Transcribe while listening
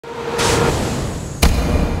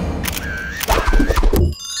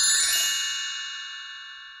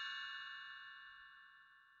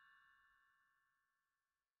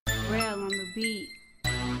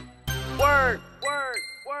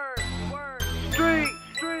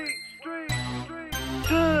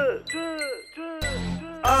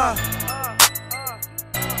When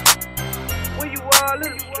you all in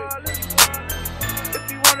the streets,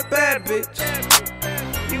 if you want a bad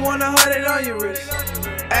bitch, you want 100 on your wrist.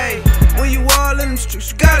 Ayy, when you all in the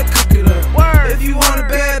streets, you gotta cook it up. If you want a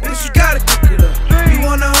bad bitch, you gotta cook it up. You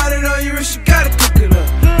want 100 on your wrist, you gotta cook it up.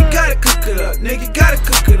 You gotta cook it up, nigga, you gotta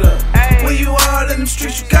cook it up. When you all in the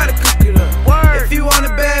streets, you gotta cook it up. If you want a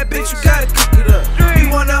bad bitch, you gotta cook it up. You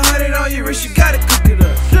want 100 on your wrist, you gotta cook it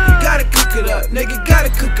up. You gotta cook it up, nigga, you gotta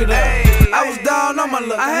cook it up. I was down on my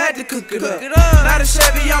luck, I had to cook it up. Not a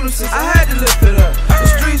Chevy on them since I had to lift it up. The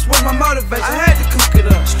streets was my motivation, I had to cook it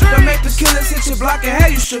up. Don't make the killers hit your block and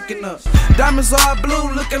have you shooken up. Diamonds all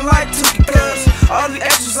blue, looking like Tookie Cuz. All the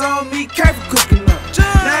extras on me, careful cooking up.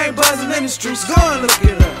 Now I ain't buzzing in the streets, go and look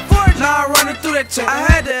it up. Now I'm running through that check, I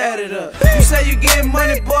had to add it up. You say you getting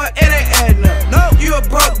money, boy, it ain't adding up. No, you a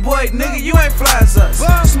broke boy, nigga, you ain't fly as us.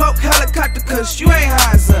 Smoke helicopter cuz you ain't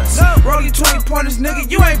high as us. Roll you 20 pointers, nigga,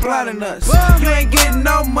 you ain't blinding us. You ain't getting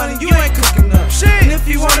no money, you ain't cooking up. And if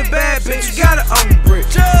you want a bad bitch, you gotta own the brick.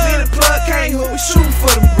 Need a plug, can't hook, we shooting for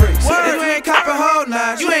them bricks. If you ain't copping whole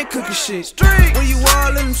knives, you ain't cooking shit. When you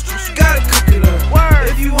all in them streets, you gotta cook it up.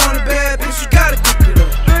 If you want a bad bitch, you gotta cook it up.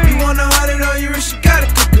 You want 100 on your wrist, you gotta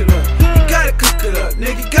cook it up. You gotta cook it up,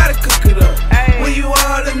 nigga, you gotta cook it up. When you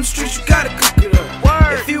all in them streets, you gotta cook it up.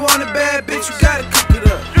 If you want a bad bitch, you gotta cook it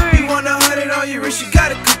up. You want 100 on your wrist, you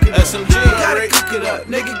gotta cook it up. SMG, you gotta cook it up,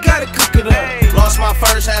 nigga, you gotta cook it up. Lost my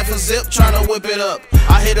first half a zip, tryna whip it up.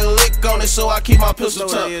 I hit a lick on it, so I keep my pistol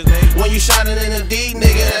tucked. When you shining in the D,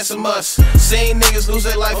 nigga, that's a must. Seen niggas lose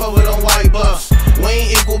their life over them white buffs. We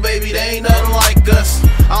ain't equal, baby, they ain't nothing like us.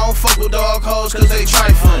 I don't fuck with dog hoes cause they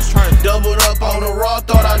trifling. Doubled up on the raw,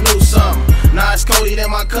 thought I knew something. Now it's Cody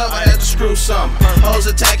in my cup, I had to screw something. Hoes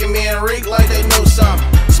attacking me and Reek like they knew something.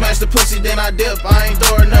 Smash the pussy, then I dip, I ain't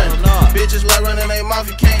doing nothing. Bitches love running they mouth,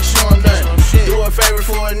 you can't show them nothing. Do a favor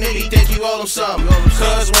for a nigga, think you owe him something.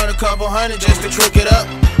 Cuz run a couple hundred just to trick it up.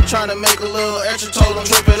 Tryna make a little extra, told him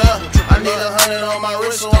trip it up. I need 100 on my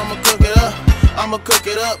wrist, so I'ma cook it up. I'ma cook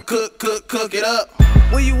it up, cook it up.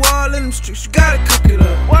 When you all in them streets, you gotta cook it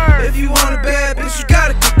up. If you want a bad bitch, you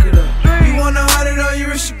gotta cook it up. You want 100 on your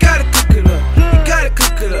wrist, you gotta cook it up. You gotta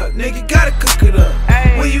cook it up, nigga, you gotta cook it up.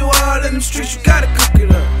 When you all in them streets, you gotta cook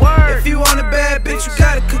it up. If you want